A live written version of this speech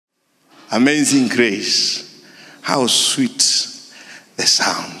Amazing grace. How sweet the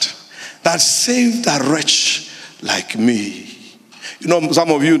sound that saved a wretch like me. You know,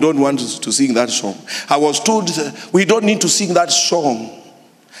 some of you don't want to sing that song. I was told we don't need to sing that song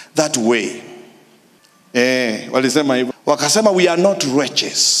that way. Wakasema we are not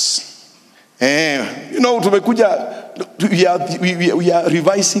wretches. You know, we are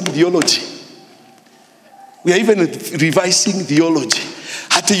revising theology. We are even revising theology.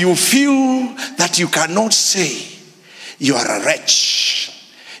 Until you feel that you cannot say you are a wretch.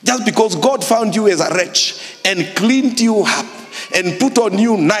 Just because God found you as a wretch and cleaned you up and put on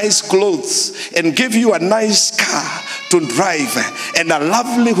you nice clothes and gave you a nice car to drive and a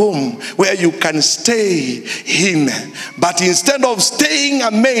lovely home where you can stay in. But instead of staying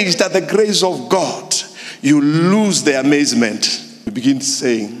amazed at the grace of God, you lose the amazement. You begin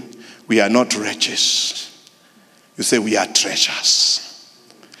saying, we are not wretches. You say, we are treasures.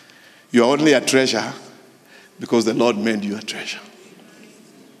 You are only a treasure because the Lord made you a treasure.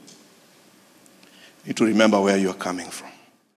 You need to remember where you are coming from.